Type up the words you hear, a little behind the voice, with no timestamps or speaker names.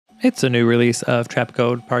It's a new release of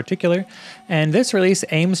Trapcode Particular, and this release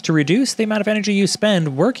aims to reduce the amount of energy you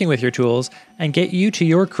spend working with your tools and get you to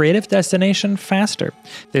your creative destination faster.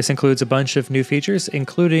 This includes a bunch of new features,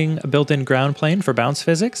 including a built-in ground plane for bounce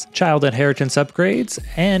physics, child inheritance upgrades,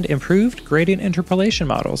 and improved gradient interpolation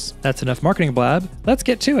models. That's enough marketing blab. Let's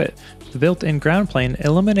get to it. The built-in ground plane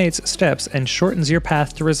eliminates steps and shortens your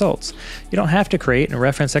path to results. You don't have to create and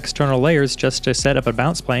reference external layers just to set up a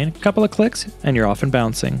bounce plane. A couple of clicks and you're off and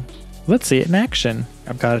bouncing. Let's see it in action.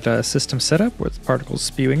 I've got a system set up with particles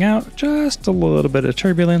spewing out, just a little bit of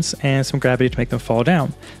turbulence and some gravity to make them fall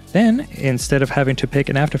down. Then, instead of having to pick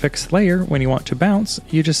an After Effects layer when you want to bounce,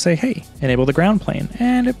 you just say, hey, enable the ground plane,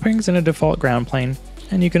 and it brings in a default ground plane.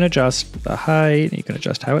 And you can adjust the height, you can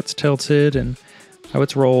adjust how it's tilted and how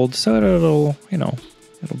it's rolled, so it'll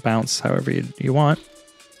bounce however you want.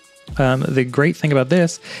 The great thing about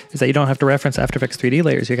this is that you don't have to reference After Effects 3D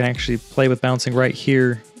layers. You can actually play with bouncing right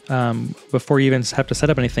here before you even have to set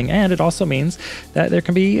up anything. And it also means that there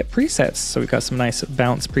can be presets. So we've got some nice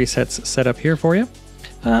bounce presets set up here for you.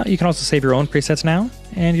 You can also save your own presets now,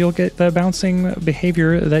 and you'll get the bouncing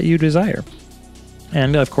behavior that you desire.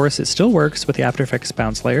 And of course, it still works with the After Effects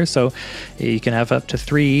bounce layer, so you can have up to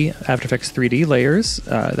 3 After Effects 3D layers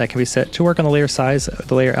that can be set to work on the layer size,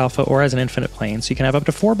 the layer alpha, or as an infinite plane, so you can have up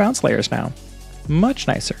to 4 bounce layers now. Much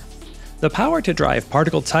nicer. The power to drive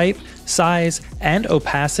particle type, size, and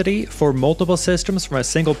opacity for multiple systems from a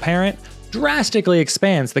single parent drastically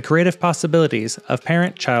expands the creative possibilities of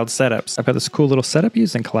parent-child setups. I've got this cool little setup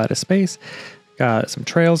using Kaleidospace. Got some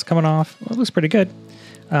trails coming off. Well, it looks pretty good.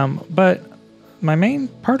 But my main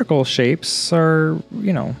particle shapes are,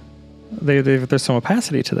 there's some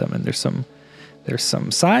opacity to them, and there's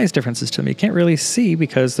some size differences to them you can't really see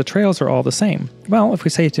because the trails are all the same. Well, if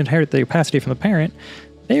we say to inherit the opacity from the parent,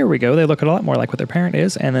 there we go. They look a lot more like what their parent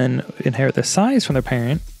is, and then inherit the size from their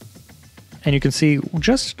parent, and you can see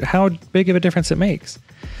just how big of a difference it makes.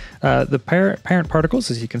 The parent particles,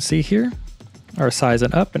 as you can see here, are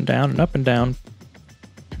sizing up and down and up and down,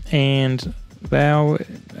 and now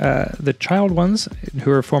the child ones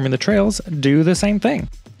who are forming the trails do the same thing.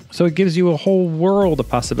 So it gives you a whole world of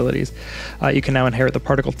possibilities. You can now inherit the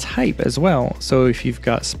particle type as well. So if you've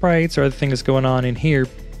got sprites or other things going on in here,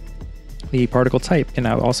 the particle type can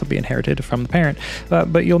now also be inherited from the parent.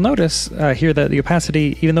 But you'll notice here that the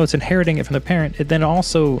opacity, even though it's inheriting it from the parent, it then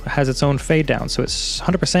also has its own fade down. So it's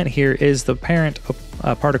 100% here is the parent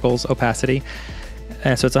particle's opacity.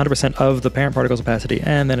 And so it's 100% of the parent particle's opacity,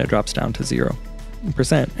 and then it drops down to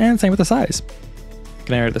 0%. And same with the size. You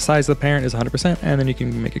can inherit the size of the parent is 100%, and then you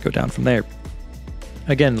can make it go down from there.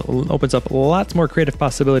 Again, opens up lots more creative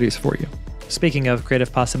possibilities for you. Speaking of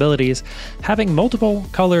creative possibilities, having multiple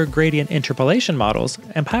color gradient interpolation models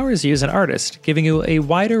empowers you as an artist, giving you a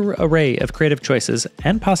wider array of creative choices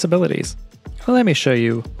and possibilities. Let me show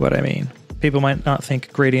you what I mean. People might not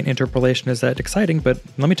think gradient interpolation is that exciting, but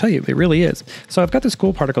let me tell you, it really is. So I've got this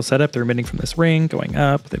cool particle setup. They're emitting from this ring, going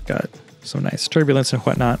up. They've got some nice turbulence and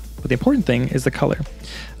whatnot. But the important thing is the color.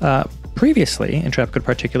 Previously, in Trapcode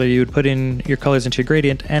Particular, you would put in your colors into your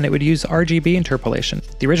gradient, and it would use RGB interpolation.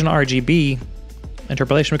 The original RGB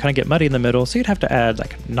interpolation would kind of get muddy in the middle, so you'd have to add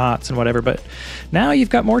like knots and whatever. But now you've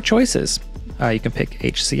got more choices. You can pick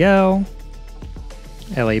HCl,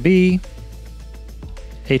 LAB,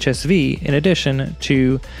 HSV in addition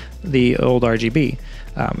to the old RGB.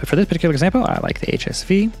 For this particular example, I like the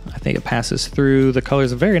HSV. I think it passes through the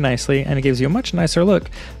colors very nicely, and it gives you a much nicer look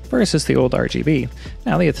versus the old RGB.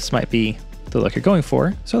 Now, this might be the look you're going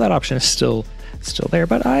for, so that option is still there,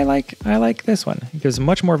 but I like this one. It gives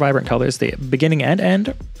much more vibrant colors. The beginning and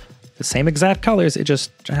end, the same exact colors, it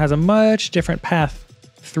just has a much different path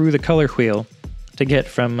through the color wheel to get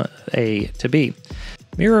from A to B.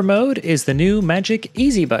 Mirror mode is the new magic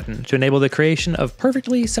easy button to enable the creation of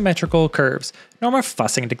perfectly symmetrical curves. No more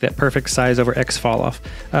fussing to get perfect size over X fall off.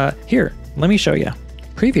 Here, let me show you.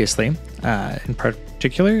 Previously, in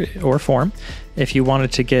particular or form, if you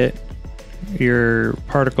wanted to get your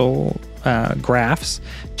particle graphs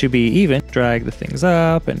to be even, drag the things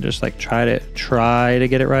up and just like try to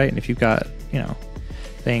get it right. And if you've got,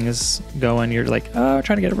 things going, you're like, oh,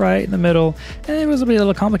 trying to get it right in the middle, and it was a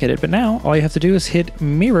little complicated. But now all you have to do is hit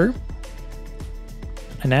mirror,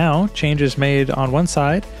 and now changes made on one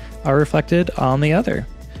side are reflected on the other,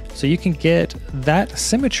 so you can get that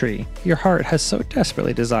symmetry your heart has so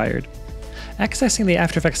desperately desired. Accessing the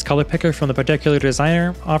After Effects color picker from the Particular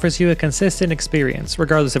designer offers you a consistent experience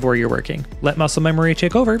regardless of where you're working. Let muscle memory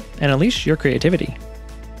take over and unleash your creativity.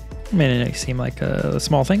 I mean, it may seem like a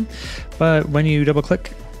small thing, but when you double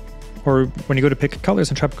click Or when you go to pick colors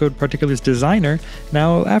in Trapcode Particular's Designer,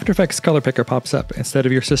 now After Effects Color Picker pops up instead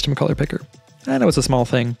of your system color picker. I know it's a small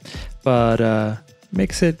thing, but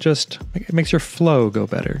it makes your flow go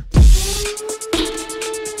better.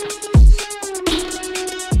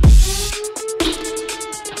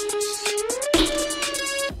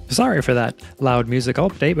 Sorry for that loud music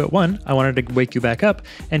update, but one, I wanted to wake you back up,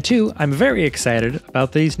 and two, I'm very excited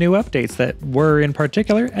about these new updates that were in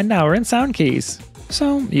Particular and now are in Sound Keys.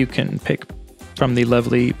 So you can pick from the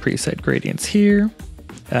lovely preset gradients here.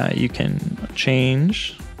 You can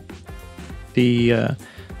change the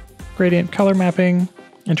gradient color mapping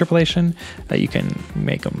interpolation. You can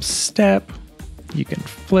make them step. You can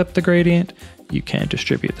flip the gradient. You can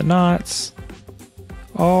distribute the knots.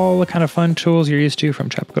 All the kind of fun tools you're used to from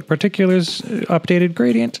Trapcode Particular's updated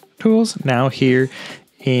gradient tools now here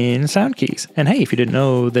in Sound Keys. And hey, if you didn't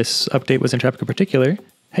know this update was in Trapcode Particular,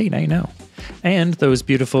 hey, now you know. And those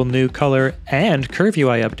beautiful new color and curve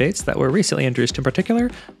UI updates that were recently introduced in Particular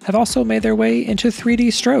have also made their way into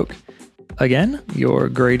 3D Stroke. Again, your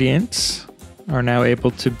gradients are now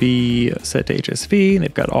able to be set to HSV.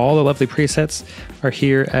 They've got all the lovely presets are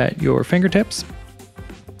here at your fingertips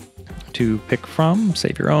to pick from,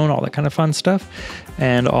 save your own, all that kind of fun stuff.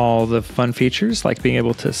 And all the fun features like being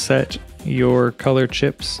able to set your color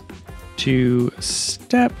chips to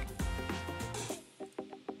step,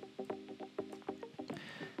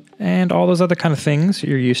 and all those other kind of things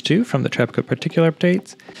you're used to from the Trapcode Particular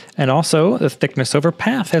updates. And also, the thickness over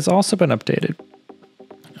path has also been updated,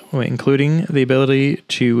 including the ability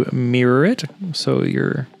to mirror it, so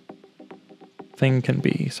your thing can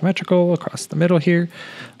be symmetrical across the middle here,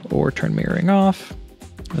 or turn mirroring off.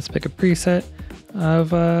 Let's pick a preset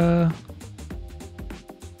of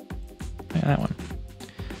that one.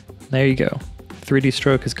 There you go. 3D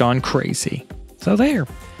Stroke has gone crazy. So there.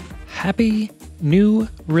 Happy new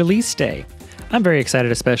release day. I'm very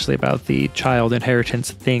excited, especially about the child inheritance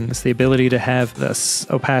things. The ability to have the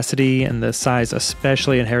opacity and the size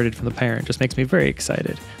especially inherited from the parent just makes me very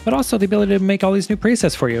excited. But also the ability to make all these new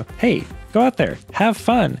presets for you. Hey, go out there, have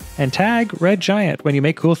fun, and tag Red Giant when you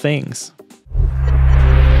make cool things.